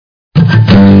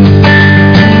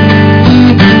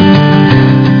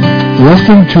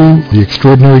Welcome to The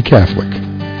Extraordinary Catholic,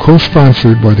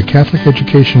 co-sponsored by the Catholic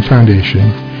Education Foundation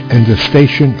and the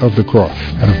Station of the Cross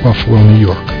out of Buffalo, New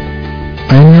York.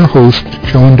 I am your host,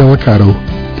 Joan Delicato.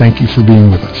 Thank you for being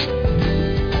with us.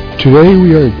 Today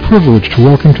we are privileged to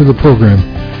welcome to the program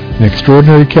an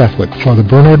extraordinary Catholic, Father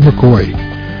Bernard McCoy,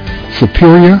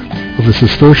 Superior of a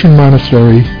Cistercian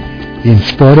monastery in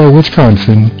Sparta,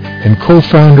 Wisconsin, and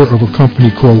co-founder of a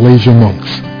company called Laser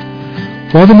Monks.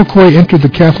 Father McCoy entered the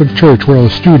Catholic Church while a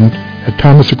student at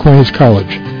Thomas Aquinas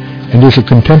College and is a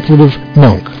contemplative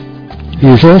monk. He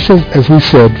is also, as we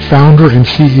said, founder and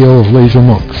CEO of Laser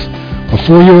Monks, a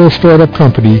 4-year-old startup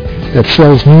company that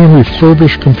sells new and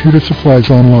refurbished computer supplies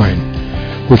online,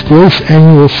 with gross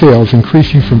annual sales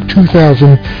increasing from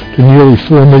 $2,000 to nearly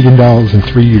 $4 million in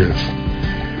 3 years.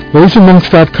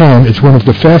 LaserMonks.com is one of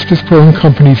the fastest growing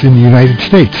companies in the United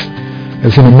States.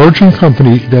 As an emerging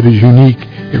company that is unique,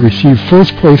 it received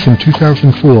first place in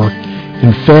 2004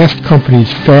 in Fast Company's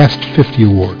Fast 50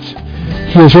 Awards.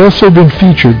 He has also been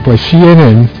featured by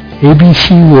CNN,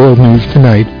 ABC World News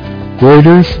Tonight,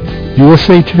 Reuters,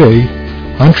 USA Today,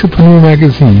 Entrepreneur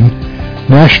Magazine,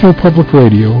 National Public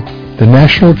Radio, the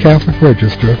National Catholic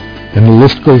Register, and the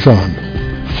list goes on.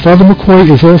 Father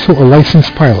McCoy is also a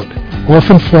licensed pilot,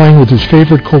 often flying with his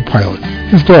favorite co-pilot,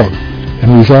 his dog,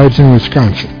 and resides in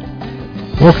Wisconsin.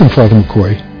 Welcome, Father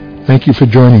McCoy. Thank you for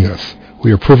joining us.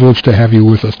 We are privileged to have you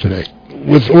with us today.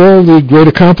 With all the great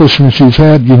accomplishments you've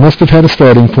had, you must have had a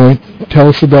starting point. Tell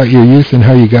us about your youth and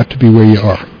how you got to be where you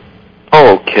are.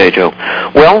 Okay, Joe.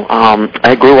 Well,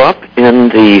 I grew up in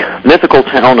the mythical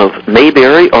town of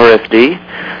Mayberry, RFD,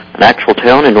 an actual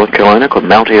town in North Carolina called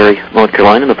Mount Airy, North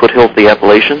Carolina, in the foothills of the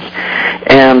Appalachians.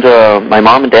 And my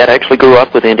mom and dad actually grew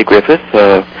up with Andy Griffith,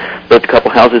 lived a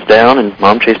couple houses down, and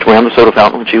Mom chased around the soda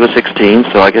fountain when she was 16,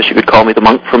 so I guess you could call me the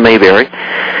monk from Mayberry.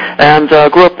 And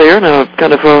grew up there in a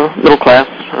kind of a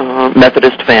middle-class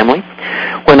Methodist family.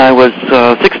 When I was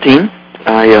 16,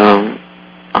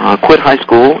 I quit high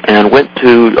school and went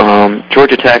to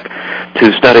Georgia Tech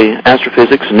to study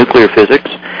astrophysics and nuclear physics.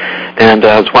 And it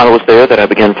was while I was there that I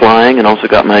began flying and also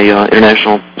got my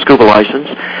international scuba license.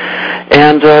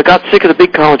 And got sick of the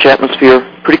big college atmosphere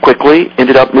pretty quickly.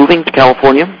 Ended up moving to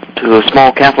California to a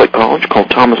small Catholic college called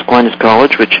Thomas Aquinas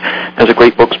College, which has a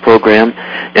great books program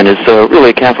and is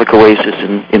really a Catholic oasis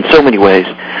in so many ways.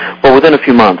 Well, within a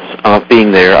few months of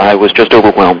being there, I was just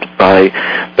overwhelmed by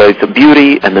both the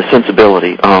beauty and the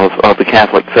sensibility of the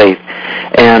Catholic faith.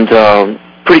 And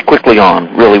pretty quickly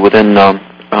on, really within 6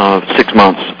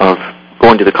 months of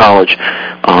going to the college,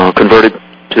 converted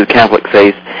to the Catholic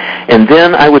faith. And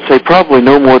then I would say probably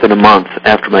no more than a month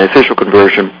after my official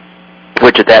conversion,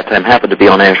 which at that time happened to be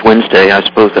on Ash Wednesday. I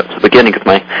suppose that's the beginning of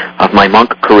my monk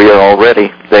career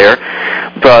already there.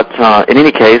 But in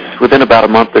any case, within about a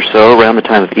month or so, around the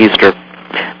time of Easter,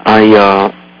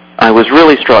 I was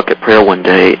really struck at prayer one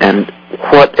day, and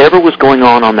whatever was going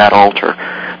on that altar,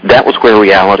 that was where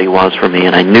reality was for me,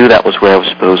 and I knew that was where I was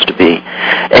supposed to be.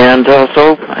 And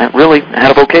so I really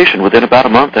had a vocation within about a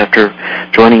month after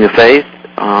joining the faith.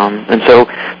 And so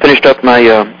finished up my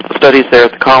studies there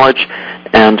at the college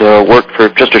and worked for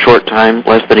just a short time,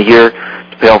 less than a year,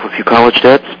 to pay off a few college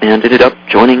debts, and ended up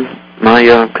joining my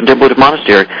contemplative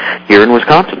monastery here in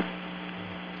Wisconsin.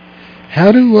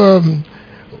 How do, a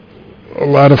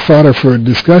lot of fodder for a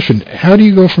discussion, how do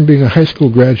you go from being a high school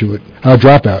graduate,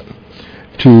 dropout,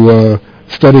 to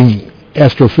studying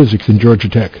astrophysics in Georgia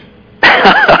Tech?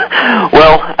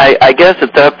 Well, I guess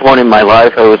at that point in my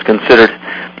life I was considered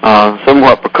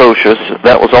somewhat precocious.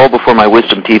 That was all before my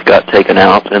wisdom teeth got taken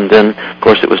out, and then, of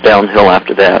course, it was downhill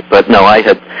after that. But no, I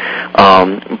had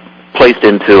placed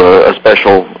into a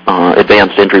special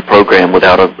advanced entry program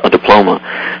without a diploma,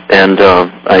 and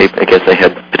I guess I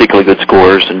had particularly good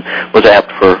scores and was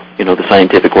apt for the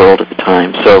scientific world at the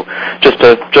time. So just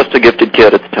a gifted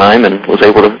kid at the time, and was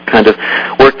able to kind of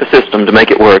work the system to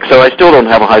make it work. So I still don't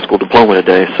have a high school diploma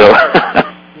today. So.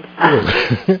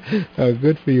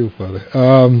 Good for you, Father.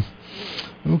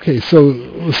 Okay, so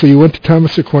you went to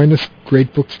Thomas Aquinas,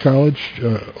 Great Books College,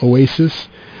 Oasis.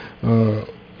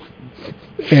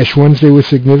 Ash Wednesday was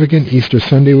significant. Easter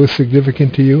Sunday was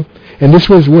significant to you. And this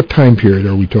was what time period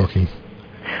are we talking?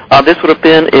 This would have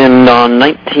been in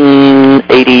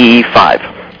 1985.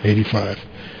 85.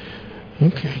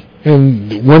 Okay.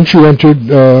 And once you entered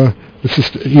you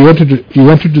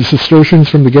entered the Cistercians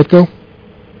from the get-go?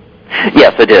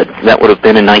 Yes, I did. That would have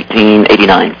been in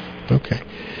 1989. Okay.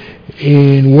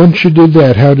 And once you did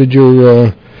that, how did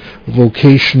your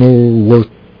vocational work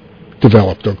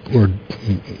develop or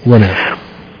run out?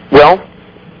 Well,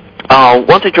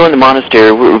 Once I joined the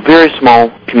monastery, we were a very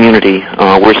small community.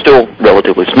 We're still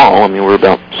relatively small. I mean, we're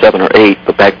about 7 or 8,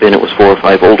 but back then it was 4 or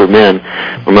 5 older men.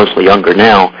 We're mostly younger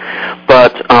now.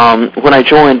 But when I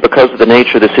joined, because of the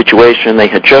nature of the situation, they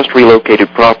had just relocated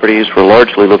properties. We're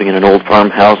largely living in an old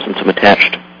farmhouse and some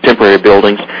attached temporary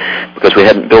buildings because we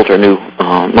hadn't built our new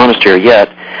monastery yet.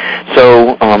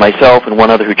 So myself and one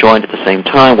other who joined at the same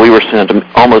time, we were sent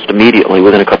almost immediately,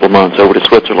 within a couple of months, over to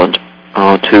Switzerland.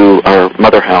 To our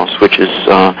mother house, which is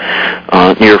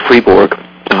near Fribourg,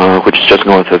 which is just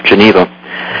north of Geneva,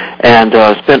 and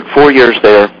spent 4 years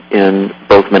there in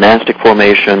both monastic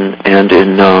formation and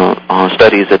in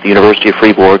studies at the University of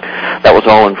Fribourg. That was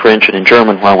all in French and in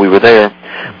German while we were there.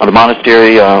 The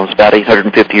monastery was about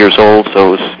 850 years old,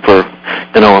 so it was for,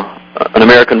 an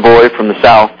American boy from the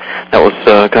South. That was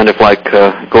kind of like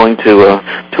going to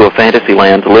a fantasy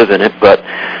land to live in it. But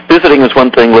visiting is one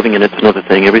thing, living in it's another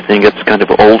thing. Everything gets kind of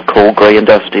old, cold, gray, and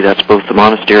dusty. That's both the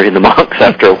monastery and the monks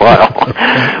after a while.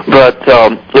 But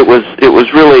it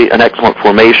was really an excellent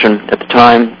formation at the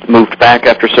time. Moved back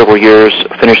after several years,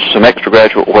 finished some extra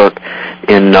graduate work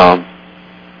in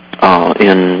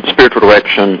spiritual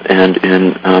direction and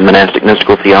in monastic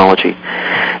mystical theology,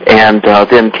 and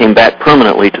then came back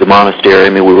permanently to the monastery. I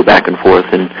mean, we were back and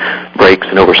forth in breaks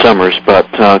and over summers, but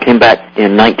came back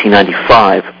in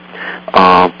 1995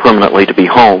 permanently to be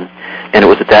home, and it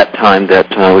was at that time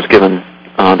that I was given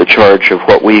the charge of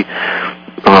what we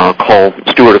call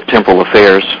steward of temporal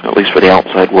affairs, at least for the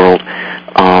outside world,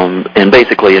 and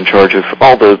basically in charge of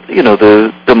all the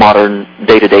modern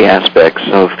day-to-day aspects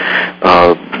of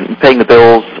paying the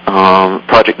bills,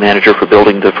 project manager for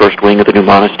building the first wing of the new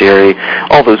monastery,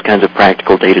 all those kinds of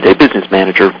practical day-to-day business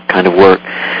manager kind of work.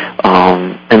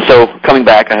 And so coming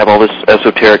back, I have all this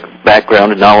esoteric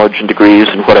background and knowledge and degrees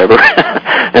and whatever.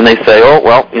 And they say, oh,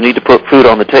 well, you need to put food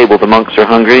on the table. The monks are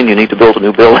hungry and you need to build a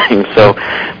new building. So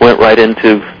went right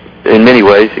into, in many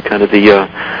ways, kind of the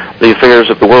affairs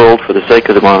of the world for the sake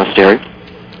of the monastery.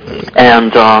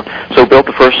 And so built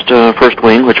the first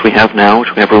wing, which we have now,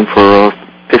 which we have room for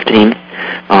 15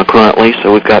 currently.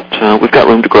 So we've got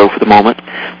room to grow for the moment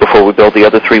before we build the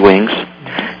other 3 wings.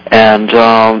 And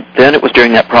then it was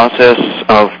during that process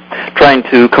of trying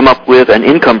to come up with an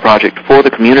income project for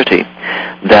the community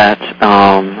that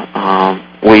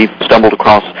we stumbled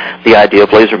across the idea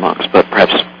of laser monks, but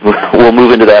perhaps we'll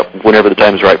move into that whenever the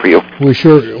time is right for you. We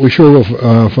sure will,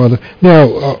 Father.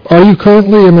 Now, are you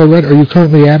currently, am I right, are you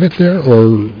currently abbot there,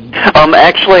 or?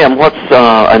 Actually, I'm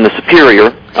the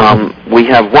superior. We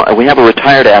have a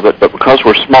retired abbot, but because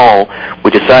we're small,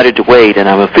 we decided to wait, and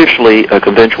I'm officially a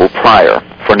conventual prior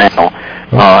for now.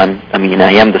 I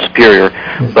am the superior,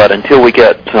 but until we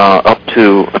get up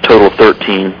to a total of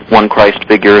 13, 1 Christ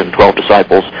figure and 12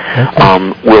 disciples,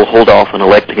 we'll hold off on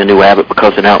electing a new abbot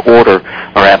because in our order,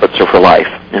 our abbots are for life,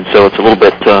 and so it's a little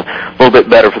bit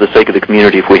better for the sake of the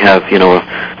community if we have a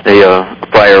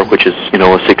prior, which is a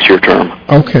 6-year term.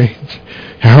 Okay,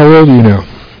 how old are you now?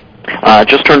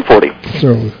 Just turned 40.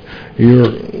 So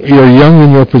you're young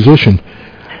in your position.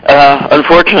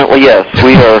 Unfortunately, yes.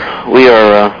 We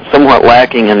are somewhat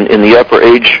lacking in the upper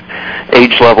age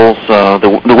levels,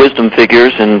 the wisdom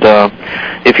figures, and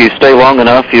if you stay long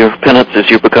enough, your penance is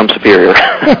you become superior.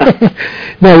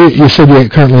 Now, you said you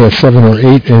currently have 7 or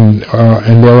 8, and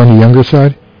they're on the younger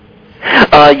side?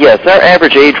 Yes, our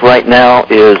average age right now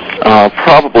is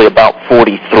probably about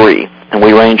 43, and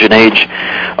we range in age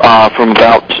from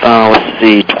about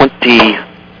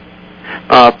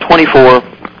 24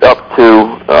 up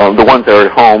to the ones that are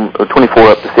at home, 24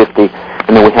 up to 50,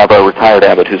 and then we have our retired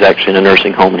abbot who's actually in a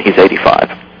nursing home, and he's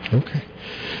 85. Okay.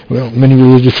 Well, many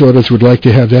religious orders would like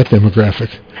to have that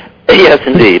demographic. Yes,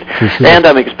 indeed. Sure. And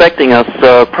I'm expecting us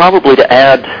probably to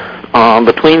add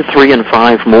between 3 and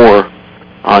 5 more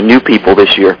new people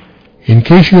this year. In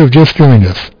case you have just joined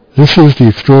us, this is The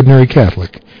Extraordinary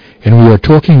Catholic, and we are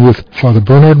talking with Father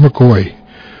Bernard McCoy,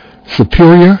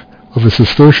 Superior of a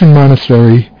Cistercian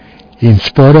monastery in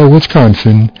Sparta,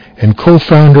 Wisconsin, and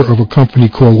co-founder of a company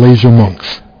called Laser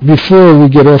Monks. Before we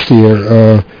get off the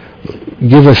air,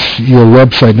 give us your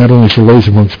website, not only for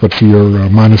Laser Monks, but for your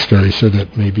monastery, so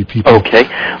that maybe people... Okay.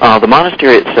 The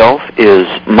monastery itself is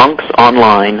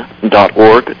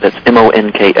monksonline.org. That's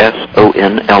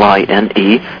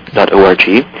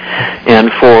monksonline.org.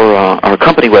 And for our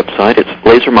company website, it's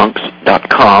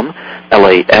lasermonks.com,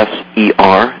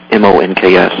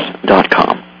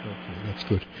 lasermonks.com. Okay, that's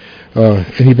good.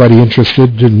 Anybody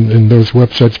interested in those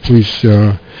websites, please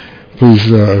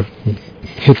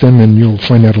hit them, and you'll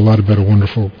find out a lot about a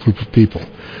wonderful group of people.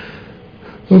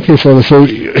 Okay, Father, so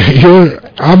you're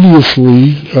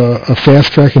obviously a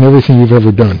fast track in everything you've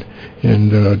ever done.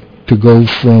 And to go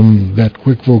from that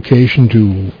quick vocation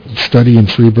to study in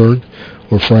Freiburg,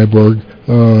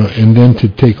 and then to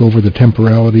take over the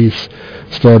temporalities,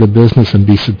 start a business, and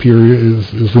be superior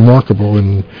is remarkable.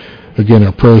 And again,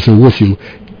 our prayers are with you.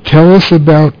 Tell us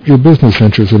about your business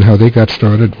ventures and how they got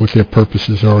started, what their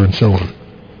purposes are, and so on.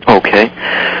 Okay.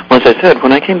 Well, as I said,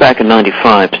 when I came back in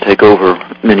 95 to take over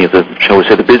many of the, shall we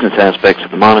say, the business aspects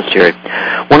of the monastery,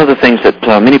 one of the things that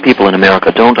many people in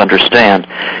America don't understand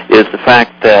is the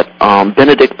fact that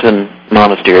Benedictine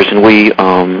monasteries, and we,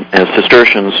 as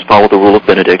Cistercians, follow the rule of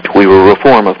Benedict. We were a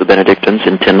reform of the Benedictines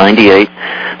in 1098,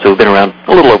 so we've been around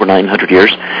a little over 900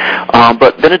 years.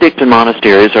 But Benedictine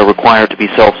monasteries are required to be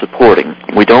self-supporting.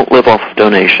 We don't live off of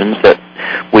donations. That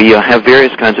we have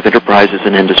various kinds of enterprises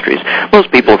and industries.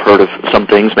 Most people have heard of some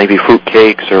things, maybe fruit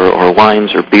cakes or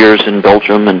wines or beers in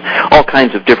Belgium, and all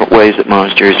kinds of different ways that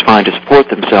monasteries find to support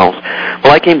themselves.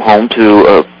 Well, I came home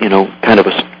to kind of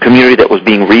a community that was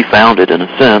being refounded in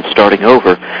a sense, starting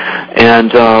over,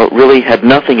 and really had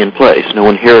nothing in place, no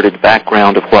inherited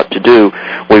background of what to do.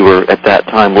 We were at that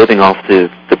time living off the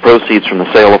proceeds from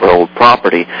the sale of our old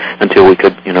property until we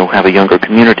could have a younger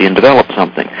community and develop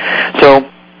something. So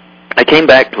I came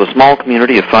back to a small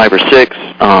community of 5 or 6,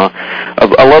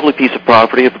 a lovely piece of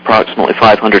property of approximately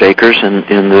 500 acres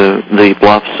in the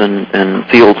bluffs and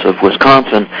fields of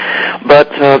Wisconsin,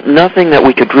 but nothing that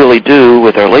we could really do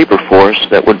with our labor force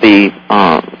that would be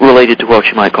related to what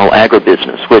you might call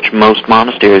agribusiness, which most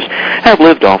monasteries have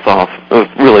lived off of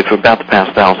really for about the past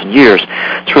 1,000 years.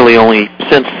 It's really only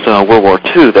since World War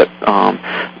II that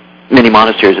many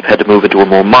monasteries have had to move into a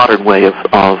more modern way of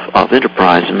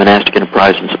enterprise and monastic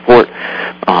enterprise and support,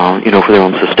 for their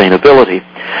own sustainability.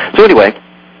 So anyway,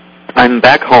 I'm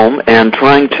back home and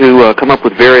trying to come up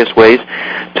with various ways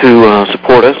to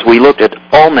support us. We looked at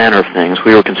all manner of things.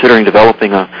 We were considering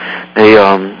developing a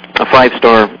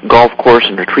 5-star golf course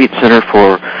and retreat center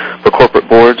for corporate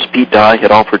boards. Pete Dye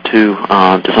had offered to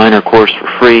design our course for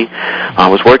free. I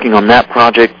was working on that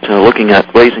project, looking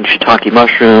at raising shiitake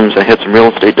mushrooms. I had some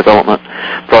real estate development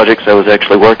projects I was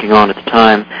actually working on at the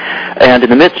time. And in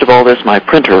the midst of all this, my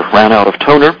printer ran out of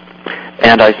toner,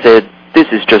 and I said, this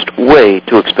is just way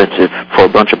too expensive for a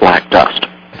bunch of black dust.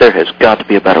 There has got to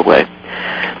be a better way.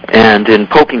 And in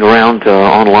poking around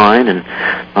online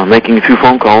and making a few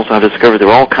phone calls, I discovered there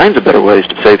were all kinds of better ways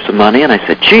to save some money. And I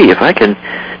said, gee, if I can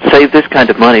save this kind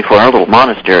of money for our little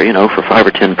monastery, for 5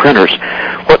 or 10 printers,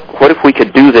 what if we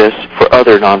could do this for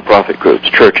other nonprofit groups,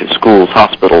 churches, schools,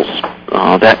 hospitals,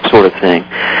 that sort of thing?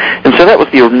 And so that was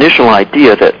the initial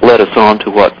idea that led us on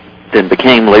to what then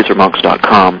became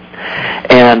LaserMonks.com.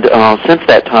 And since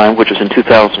that time, which was in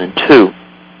 2002,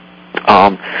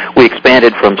 we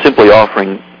expanded from simply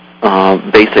offering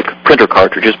basic printer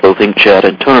cartridges, both inkjet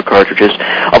and toner cartridges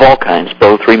of all kinds,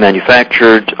 both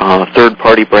remanufactured,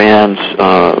 third-party brands,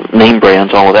 name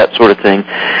brands, all of that sort of thing.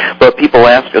 But people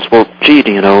ask us, well, gee,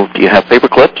 do you have paper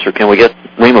clips, or can we get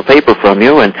a ream of paper from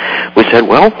you? And we said,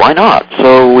 well, why not?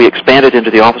 So we expanded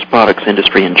into the office products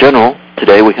industry in general.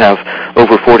 Today we have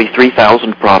over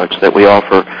 43,000 products that we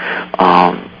offer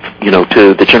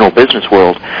to the general business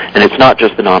world. And it's not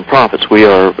just the nonprofits. We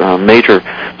are major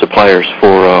suppliers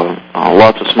for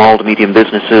lots of small to medium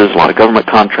businesses, a lot of government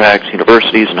contracts,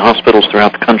 universities and hospitals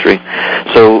throughout the country.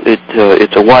 So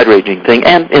it's a wide-ranging thing.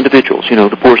 And individuals,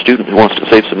 the poor student who wants to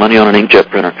save some money on an inkjet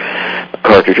printer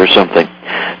cartridge or something.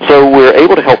 So we're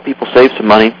able to help people save some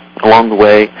money along the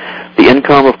way. The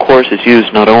income, of course, is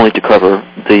used not only to cover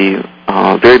the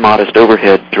very modest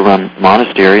overhead to run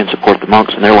monastery and support the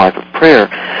monks in their life of prayer,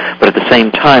 but at the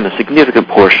same time, a significant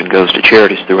portion goes to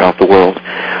charities throughout the world.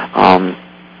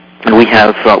 And we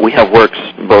have works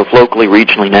both locally,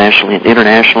 regionally, nationally, and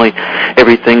internationally.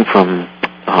 Everything from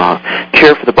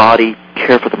care for the body,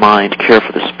 care for the mind, care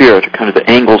for the spirit are kind of the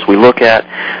angles we look at.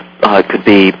 It could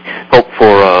be hope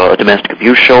for a domestic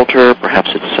abuse shelter.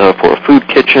 Perhaps it's for a food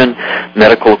kitchen,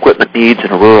 medical equipment needs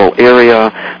in a rural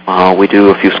area. We do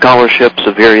a few scholarships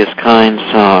of various kinds.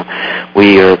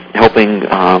 We are helping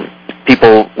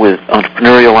people with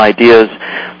entrepreneurial ideas.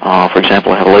 For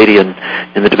example, I have a lady in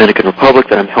the Dominican Republic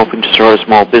that I'm helping to start a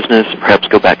small business and perhaps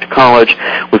go back to college.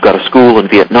 We've got a school in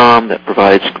Vietnam that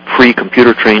provides free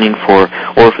computer training for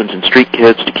orphans and street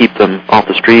kids to keep them off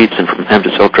the streets and from them to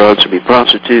sell drugs or be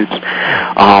prostitutes.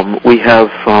 We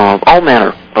have all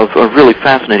manner of really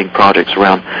fascinating projects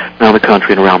around the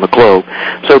country and around the globe.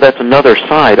 So that's another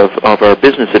side of our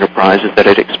business enterprise, is that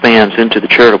it expands into the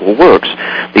charitable works.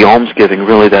 The almsgiving,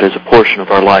 really, that is a portion of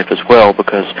our life as well,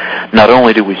 because not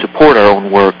only do we support our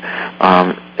own work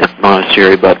at the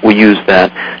monastery, but we use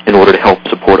that in order to help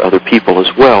support other people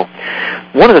as well.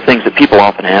 One of the things that people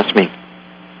often ask me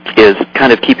is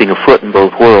kind of keeping a foot in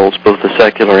both worlds, both the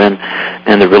secular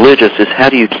and the religious, is how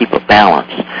do you keep a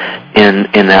balance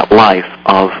in that life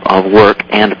of work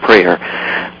and prayer.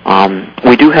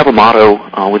 We do have a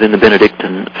motto within the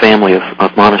Benedictine family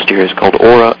of monasteries called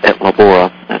Ora et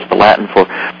Labora. That's the Latin for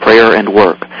prayer and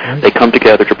work. Right. They come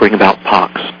together to bring about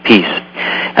pax, peace.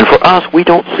 And for us, we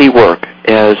don't see work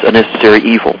as a necessary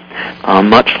evil,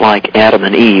 much like Adam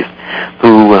and Eve,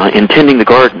 who, in tending the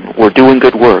garden, were doing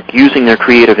good work, using their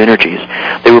creative energies.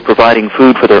 They were providing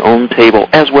food for their own table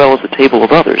as well as the table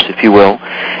of others, if you will.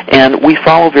 And we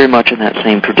follow very much in that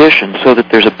same tradition so that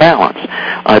there's a balance.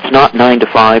 It's not 9 to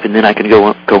 5 and then I can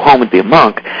go home and be a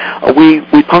monk.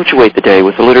 We punctuate the day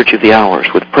with the Liturgy of the Hours,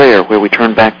 with prayer where we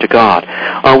turn back to God,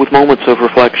 with moments of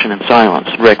reflection and silence,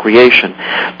 recreation,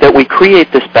 that we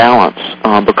create this balance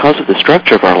because of the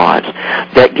structure of our lives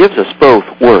that gives us both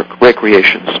work,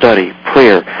 recreation, study,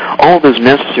 prayer, all those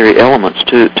necessary elements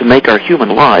to make our human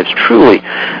lives truly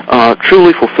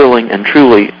fulfilling and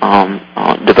truly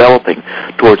developing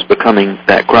towards becoming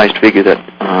that Christ figure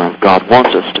that God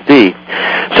wants us to be.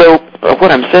 So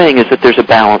what I'm saying is that there's a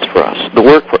balance for us. The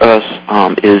work for us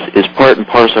is part and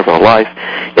parcel of our life.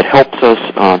 It helps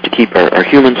us to keep our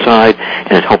human side,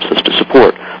 and it helps us to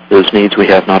support those needs we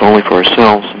have not only for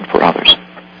ourselves and for others.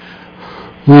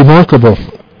 Remarkable.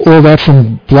 All that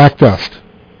from black dust.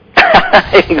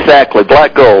 Exactly.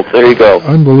 Black gold. There you go.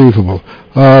 Unbelievable.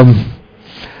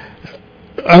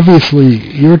 Obviously,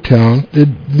 your town,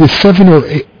 the 7 or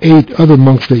 8 other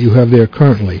monks that you have there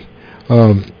currently,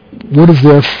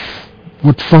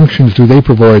 what functions do they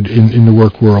provide in the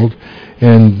work world?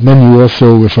 And then you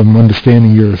also, if I'm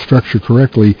understanding your structure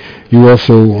correctly, you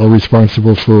also are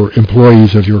responsible for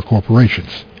employees of your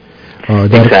corporations.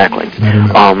 Exactly.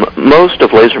 Most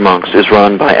of Laser Monks is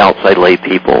run by outside lay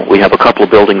people. We have a couple of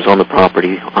buildings on the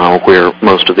property where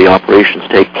most of the operations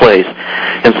take place.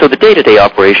 And so the day-to-day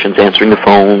operations, answering the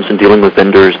phones and dealing with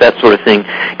vendors, that sort of thing,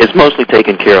 is mostly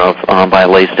taken care of by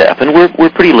lay staff. And we're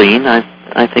pretty lean.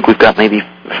 I think we've got maybe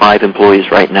 5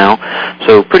 employees right now,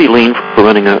 so pretty lean for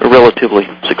running a relatively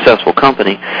successful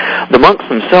company. The monks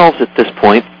themselves at this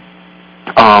point,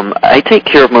 I take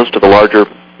care of most of the larger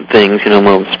things,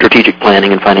 strategic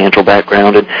planning and financial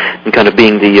background, and kind of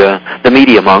being the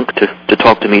media monk to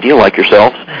talk to media like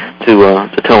yourselves,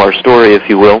 to tell our story, if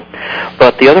you will.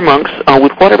 But the other monks,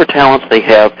 with whatever talents they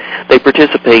have, they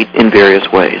participate in various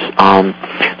ways.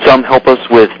 Some help us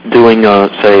with doing,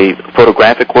 say,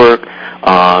 photographic work,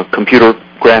 computer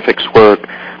graphics work,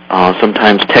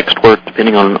 sometimes text work,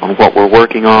 depending on what we're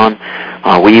working on.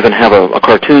 We even have a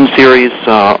cartoon series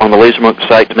on the Laser Monk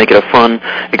site to make it a fun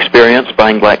experience.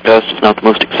 Buying black dust is not the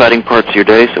most exciting parts of your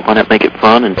day, so why not make it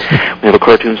fun? And we have a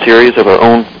cartoon series of our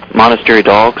own monastery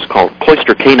dogs called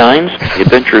Cloister Canines, The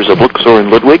Adventures of Luxor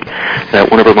and Ludwig, that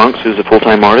one of our monks, who's a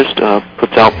full-time artist,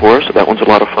 puts out for us, so that one's a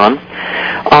lot of fun.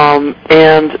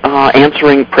 And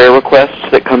answering prayer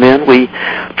requests that come in, we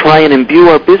try and imbue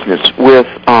our business with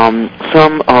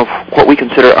some of what we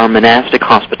consider our monastic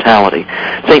hospitality.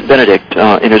 St. Benedict,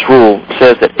 in his rule,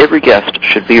 says that every guest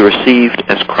should be received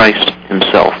as Christ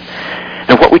himself.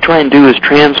 And what we try and do is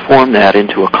transform that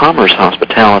into a commerce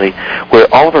hospitality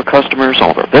where all of our customers,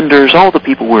 all of our vendors, all the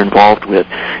people we're involved with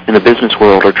in the business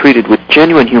world are treated with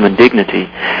genuine human dignity.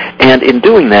 And in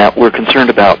doing that, we're concerned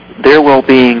about their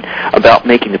well-being, about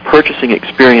making the purchasing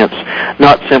experience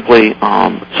not simply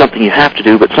something you have to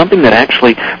do, but something that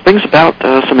actually brings about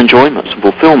some enjoyment, some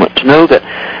fulfillment. To know that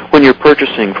when you're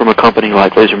purchasing from a company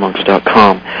like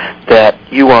LaserMonks.com, that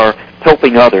you are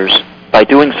helping others by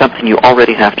doing something you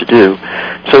already have to do.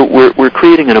 So we're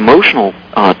creating an emotional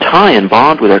tie and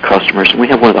bond with our customers, and we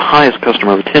have one of the highest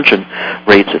customer retention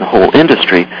rates in the whole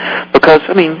industry. Because,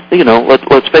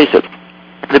 let's face it,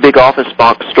 the big office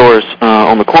box stores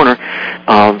on the corner,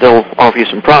 they'll offer you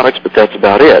some products, but that's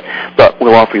about it. But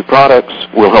we'll offer you products,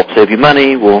 we'll help save you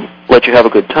money, we'll let you have a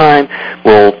good time,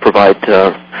 we'll provide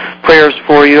prayers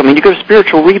for you. You get a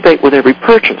spiritual rebate with every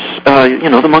purchase.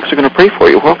 The monks are going to pray for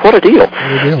you. Well, what a deal.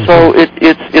 So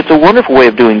it's a wonderful way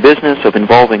of doing business, of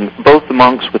involving both the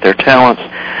monks with their talents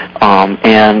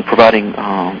and providing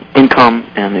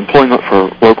income and employment for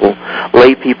local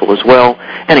lay people as well,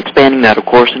 and expanding that, of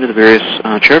course, into the various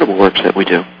charitable works that we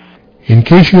do. In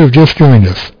case you have just joined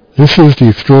us, this is The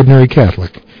Extraordinary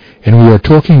Catholic, and we are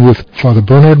talking with Father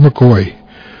Bernard McCoy,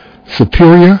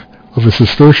 superior of a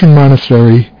Cistercian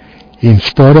monastery in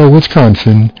Sparta,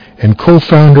 Wisconsin, and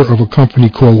co-founder of a company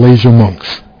called Laser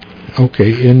Monks.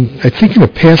 Okay, and I think in a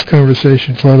past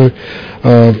conversation, Father,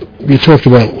 you talked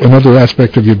about another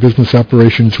aspect of your business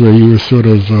operations where you were sort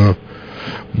of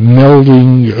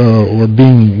melding or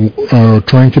being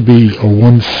trying to be a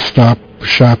one-stop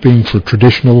shopping for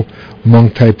traditional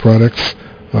monk-type products?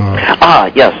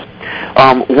 Yes.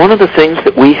 One of the things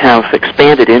that we have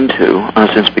expanded into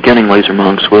since beginning Laser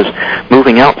Monks was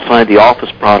moving outside the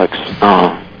office products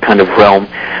kind of realm.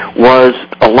 Was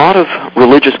a lot of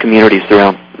religious communities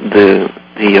throughout the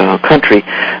country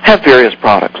have various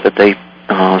products that they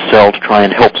sell to try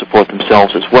and help support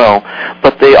themselves as well,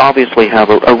 but they obviously have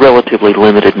a relatively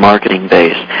limited marketing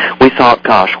base. We thought,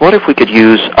 gosh, what if we could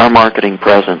use our marketing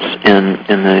presence in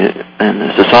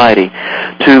the society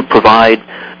to provide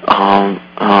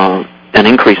an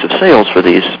increase of sales for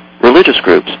these religious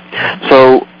groups?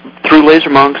 So through Laser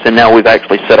Monks, and now we've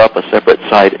actually set up a separate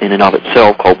site in and of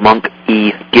itself called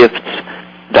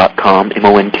monkegifts.com,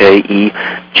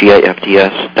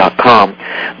 monkegifts.com,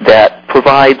 that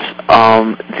provides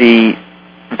the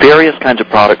various kinds of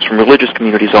products from religious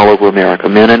communities all over America,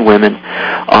 men and women.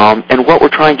 And what we're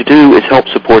trying to do is help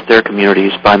support their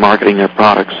communities by marketing their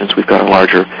products, since we've got a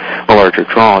larger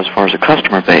draw as far as a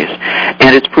customer base.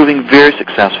 And it's proving very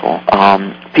successful.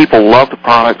 People love the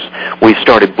products. We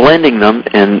started blending them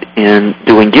and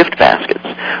doing gift baskets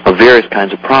of various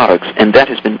kinds of products, and that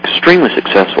has been extremely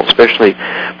successful, especially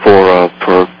for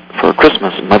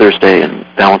Christmas and Mother's Day and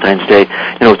Valentine's Day.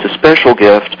 You know, it's a special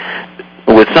gift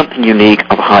with something unique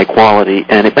of high quality,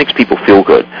 and it makes people feel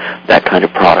good, that kind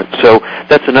of product. So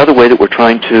that's another way that we're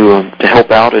trying to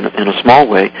help out in a small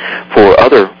way for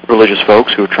other religious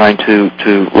folks who are trying to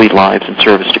lead lives in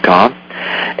service to God.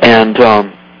 And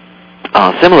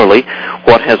similarly,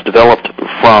 what has developed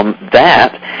from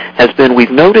that has been,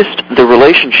 we've noticed the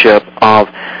relationship of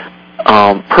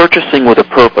purchasing with a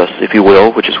purpose, if you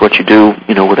will, which is what you do,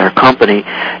 with our company.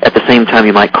 At the same time,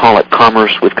 you might call it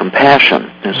commerce with compassion.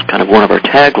 It's kind of one of our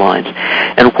taglines.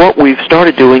 And what we've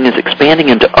started doing is expanding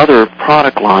into other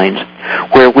product lines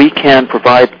where we can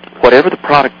provide whatever the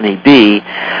product may be,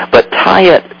 but tie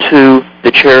it to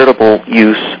the charitable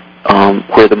use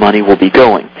where the money will be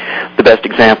going. The best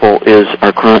example is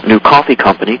our current new coffee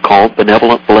company called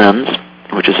Benevolent Blends,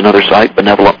 which is another site,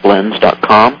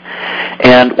 benevolentblends.com.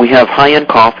 And we have high-end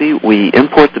coffee. We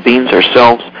import the beans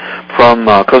ourselves from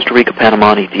Costa Rica,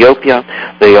 Panama, and Ethiopia.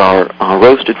 They are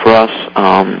roasted for us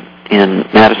in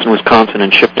Madison, Wisconsin,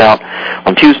 and shipped out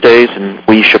on Tuesdays, and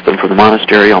we ship them from the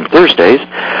monastery on Thursdays.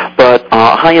 But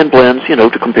high-end blends,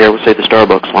 to compare with, say, the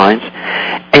Starbucks lines.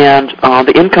 And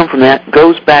the income from that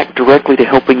goes back directly to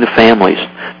helping the families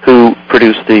who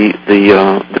produce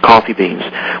the coffee beans.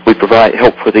 We provide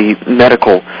help for the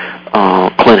medical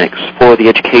clinics, for the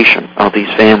education of these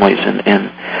families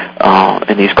and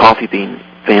these coffee bean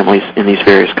families in these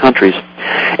various countries.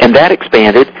 And that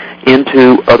expanded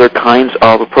into other kinds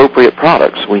of appropriate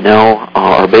products. We now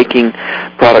are baking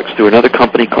products through another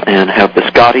company and have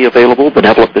biscotti available,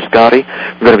 Benevolent Biscotti.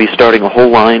 We're going to be starting a whole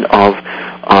line of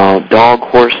dog,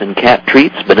 horse, and cat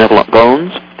treats, Benevolent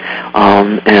Bones,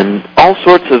 and all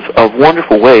sorts of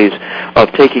wonderful ways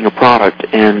of taking a product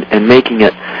and making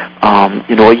it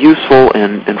a useful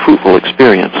and fruitful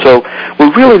experience. So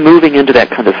we're really moving into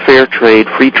that kind of fair trade,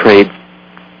 free trade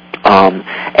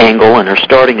angle, and are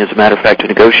starting, as a matter of fact, to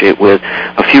negotiate with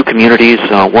a few communities,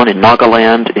 one in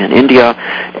Nagaland in India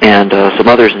and some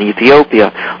others in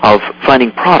Ethiopia, of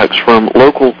finding products from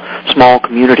local small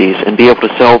communities and be able to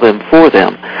sell them for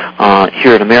them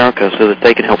here in America so that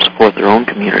they can help support their own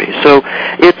communities. So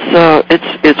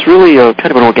it's really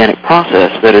kind of an organic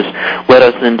process that has led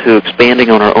us into expanding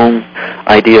on our own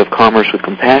idea of commerce with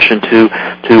compassion to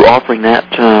offering that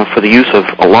for the use of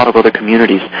a lot of other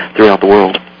communities throughout the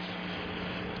world.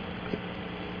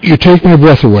 You're taking my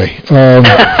breath away.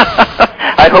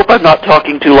 I hope I'm not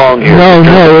talking too long here.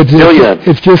 No,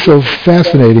 it's just so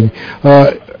fascinating.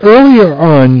 Earlier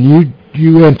on,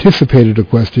 you anticipated a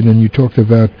question, and you talked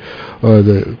about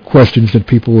the questions that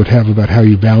people would have about how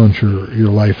you balance your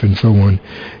life and so on.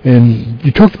 And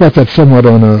you talked about that somewhat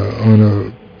on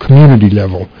a community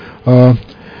level.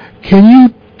 Can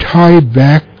you tie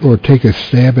back or take a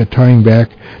stab at tying back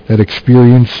that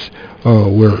experience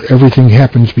where everything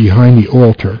happens behind the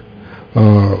altar,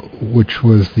 which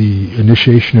was the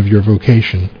initiation of your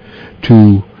vocation,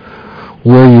 to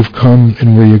where you've come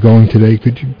and where you're going today?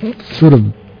 Could you sort of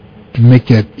make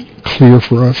that clear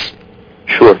for us?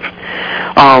 Sure.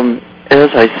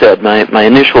 As I said, my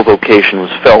initial vocation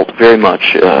was felt very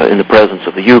much in the presence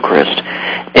of the Eucharist,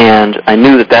 and I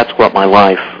knew that that's what my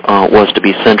life was to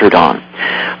be centered on.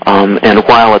 And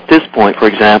while at this point, for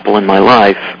example, in my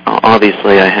life,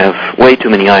 obviously I have way too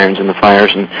many irons in the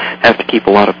fires and have to keep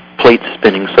a lot of plates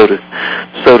spinning, so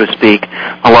to speak.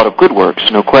 A lot of good works,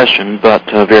 no question, but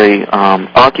very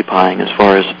occupying as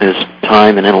far as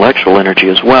time and intellectual energy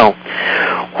as well.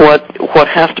 What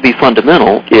has to be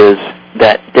fundamental is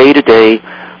that day-to-day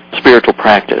spiritual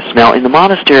practice. Now, in the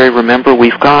monastery, remember,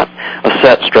 we've got a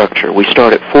set structure. We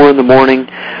start at 4 in the morning.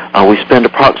 We spend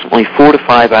approximately 4 to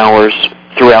 5 hours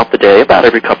throughout the day, about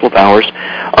every couple of hours,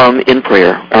 in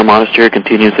prayer. Our monastery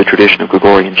continues the tradition of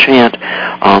Gregorian chant,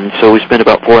 so we spend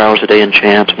about 4 hours a day in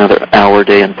chant, another hour a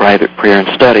day in private prayer and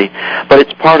study. But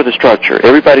it's part of the structure.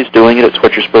 Everybody's doing it. It's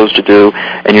what you're supposed to do,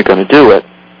 and you're going to do it.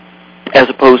 As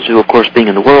opposed to, of course, being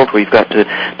in the world where you've got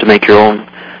to make your own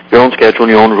schedule and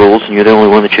your own rules, and you're the only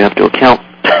one that you have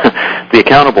to be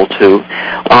accountable to.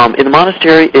 In the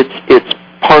monastery, it's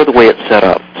part of the way it's set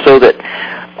up, so that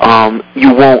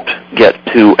you won't get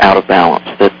too out of balance,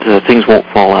 that things won't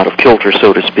fall out of kilter,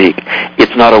 so to speak.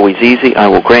 It's not always easy, I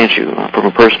will grant you, from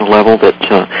a personal level, that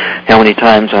how many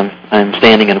times I'm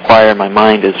standing in a choir and my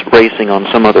mind is racing on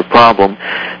some other problem,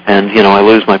 and, I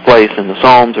lose my place in the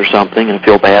Psalms or something, and I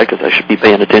feel bad because I should be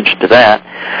paying attention to that.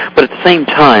 But at the same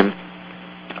time,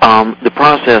 the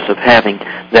process of having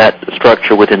that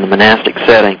structure within the monastic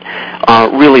setting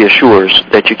really assures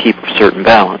that you keep a certain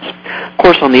balance. Of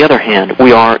course, on the other hand,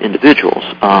 we are individuals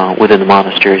within the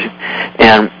monastery,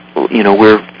 and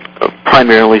we're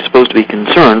primarily supposed to be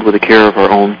concerned with the care of our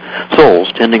own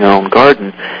souls, tending our own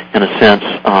garden, in a sense,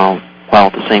 while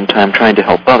at the same time trying to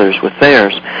help others with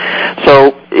theirs.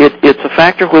 So it's a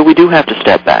factor where we do have to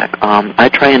step back. I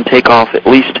try and take off at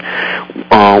least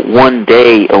 1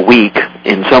 day a week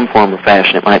in some form or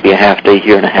fashion. It might be a half day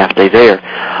here and a half day there,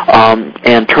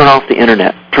 and turn off the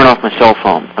internet, turn off my cell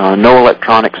phone, no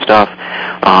electronic stuff.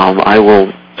 I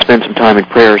will spend some time in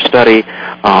prayer or study,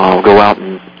 go out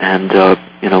and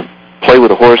play with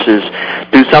the horses,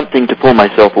 do something to pull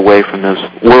myself away from those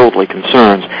worldly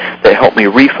concerns that help me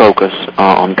refocus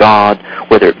on God,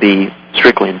 whether it be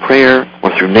strictly in prayer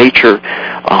or through nature,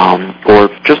 or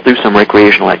just through some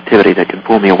recreational activity that can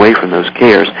pull me away from those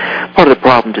cares. Part of the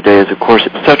problem today is, of course,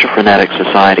 it's such a frenetic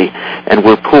society, and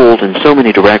we're pulled in so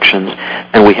many directions,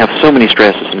 and we have so many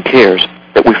stresses and cares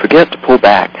that we forget to pull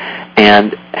back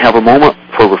and have a moment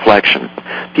for reflection.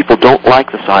 People don't like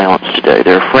the silence today.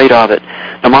 They're afraid of it.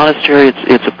 The monastery,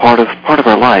 it's a part of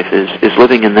our life, is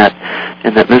living in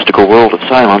that mystical world of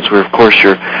silence where, of course,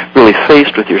 you're really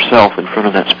faced with yourself in front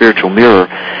of that spiritual mirror,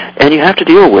 and you have to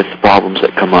deal with problems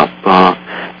that come up.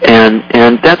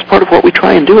 And that's part of what we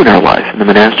try and do in our life, in the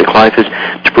monastic life, is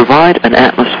to provide an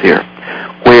atmosphere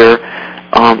where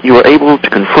you are able to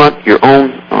confront your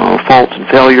own faults and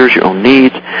failures, your own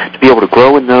needs, to be able to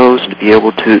grow in those, and to be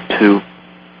able to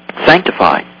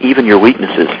sanctify even your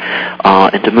weaknesses,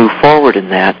 and to move forward in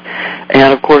that.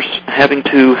 And, of course, having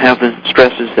to have the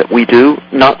stresses that we do,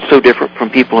 not so different from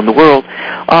people in the world,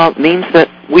 means that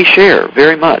we share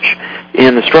very much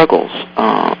in the struggles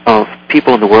of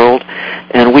people in the world,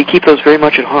 and we keep those very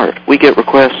much at heart. We get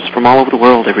requests from all over the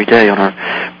world every day on our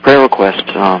prayer request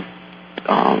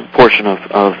portion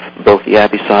of both the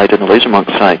Abbey side and the Laser Monk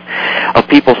side, of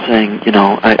people saying,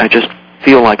 I just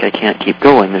feel like I can't keep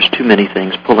going. There's too many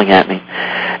things pulling at me.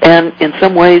 And in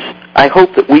some ways, I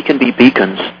hope that we can be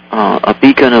beacons, a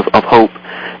beacon of hope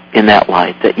in that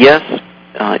light, that yes,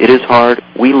 it is hard.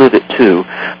 We live it too.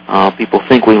 People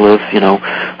think we live,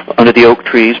 under the oak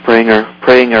trees, praying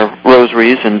our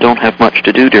rosaries and don't have much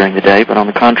to do during the day. But on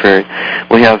the contrary,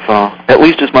 we have at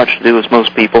least as much to do as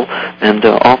most people, and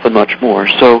often much more.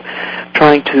 So,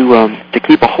 trying to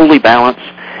keep a holy balance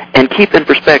and keep in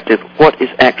perspective what is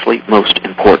actually most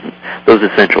important. Those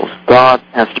essentials. God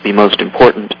has to be most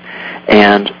important,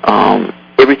 and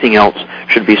everything else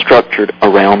should be structured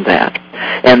around that.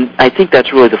 And I think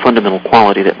that's really the fundamental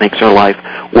quality that makes our life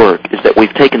work, is that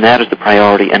we've taken that as the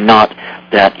priority, and not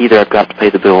that either I've got to pay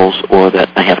the bills or that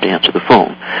I have to answer the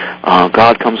phone.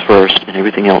 God comes first, and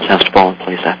everything else has to fall in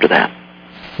place after that.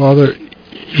 Father,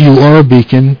 you are a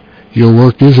beacon. Your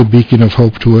work is a beacon of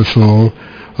hope to us all.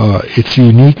 It's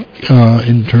unique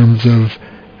in terms of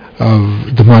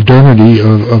the modernity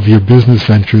of your business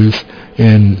ventures,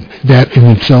 and that in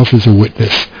itself is a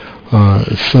witness.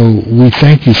 So we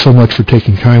thank you so much for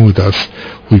taking time with us.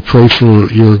 We pray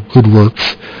for your good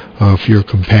works, for your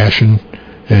compassion,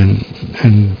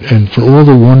 and for all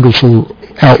the wonderful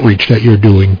outreach that you're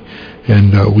doing.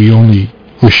 And we only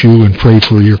wish you and pray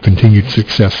for your continued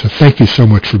success. So thank you so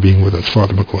much for being with us,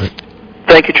 Father McCoy.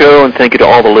 Thank you, Joe, and thank you to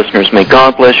all the listeners. May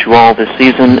God bless you all this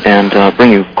season and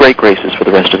bring you great graces for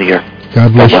the rest of the year.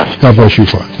 God bless you,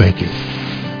 Father. Thank you.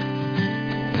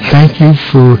 Thank you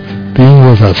for being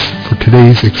with us for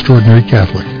today's Extraordinary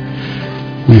Catholic.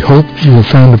 We hope you have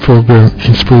found the program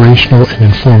inspirational and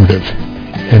informative,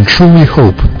 and truly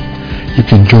hope you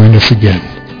can join us again.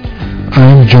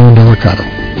 I'm Joan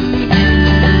Delicato.